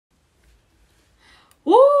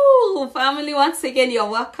Wonderful family, once again, you're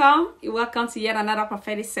welcome. You're welcome to yet another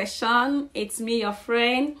prophetic session. It's me, your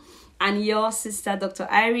friend, and your sister, Dr.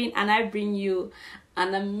 Irene, and I bring you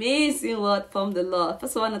an amazing word from the Lord.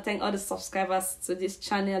 First, I want to thank all the subscribers to this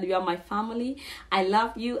channel. You are my family. I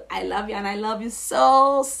love you, and I love you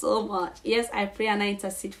so much. Yes, I pray and I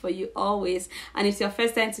intercede for you always. And if it's your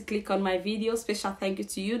first time to click on my video, special thank you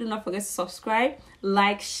to you. Do not forget to subscribe,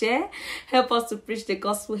 like, share. Help us to preach the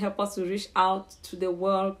gospel. Help us to reach out to the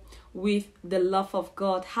world with the love of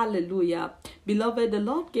God. Hallelujah. Beloved, the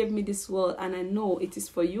Lord gave me this word, and I know it is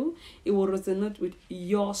for you. It will resonate with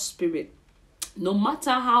your spirit. No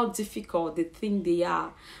matter how difficult the thing they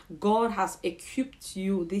are, God has equipped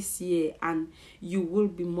you this year, and you will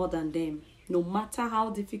be more than them. No matter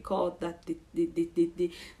how difficult that they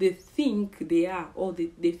think they are, or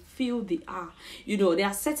they feel they are. You know, there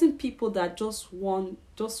are certain people that just want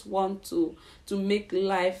to make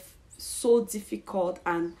life so difficult,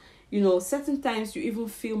 and you know, certain times you even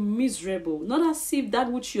feel miserable. Not as if that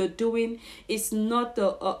which you're doing is not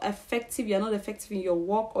effective. You're not effective in your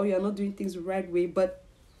work, or you're not doing things the right way. But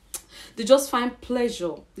they just find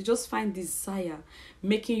pleasure. They just find desire,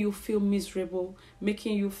 making you feel miserable,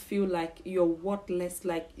 making you feel like you're worthless,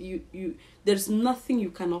 like you there's nothing you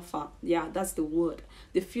can offer. Yeah, that's the word.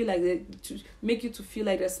 They feel like to make you to feel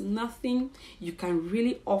like there's nothing you can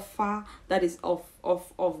really offer that is of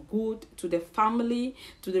good to the family,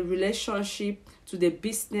 to the relationship, to the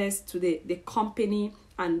business, to the company,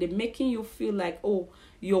 and they're making you feel like, oh,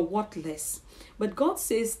 you're worthless. But God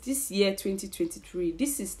says this year 2023,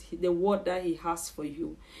 this is the word that He has for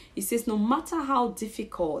you. He says no matter how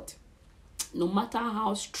difficult, no matter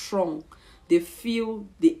how strong they feel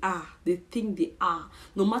they are, they think they are,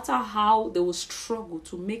 no matter how they will struggle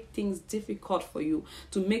to make things difficult for you,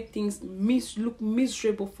 to make things look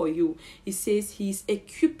miserable for you, He says He's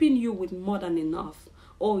equipping you with more than enough.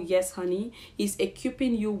 Oh yes, honey, He's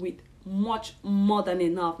equipping you with much more than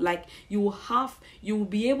enough. Like you will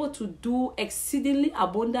be able to do exceedingly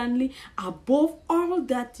abundantly above all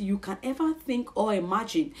that you can ever think or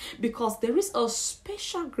imagine, because there is a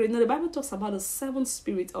special grace. Now the Bible talks about the seven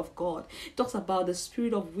spirits of God. It talks about the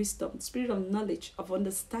spirit of wisdom, the spirit of knowledge, of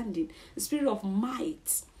understanding, the spirit of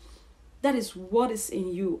might. That is what is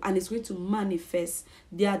in you, and it's going to manifest.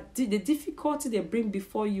 The difficulty they bring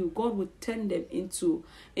before you, God will turn them into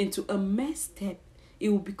a mere step. It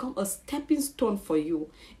will become a stepping stone for you.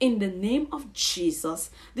 In the name of Jesus,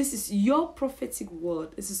 this is your prophetic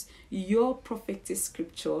word. This is your prophetic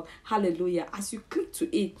scripture. Hallelujah. As you click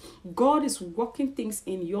to it, God is working things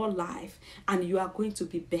in your life, and you are going to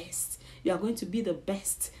be best. You are going to be the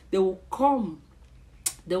best. They will come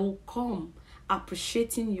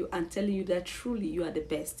appreciating you and telling you that truly you are the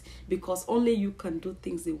best, because only you can do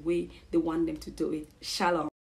things the way they want them to do it. Shalom.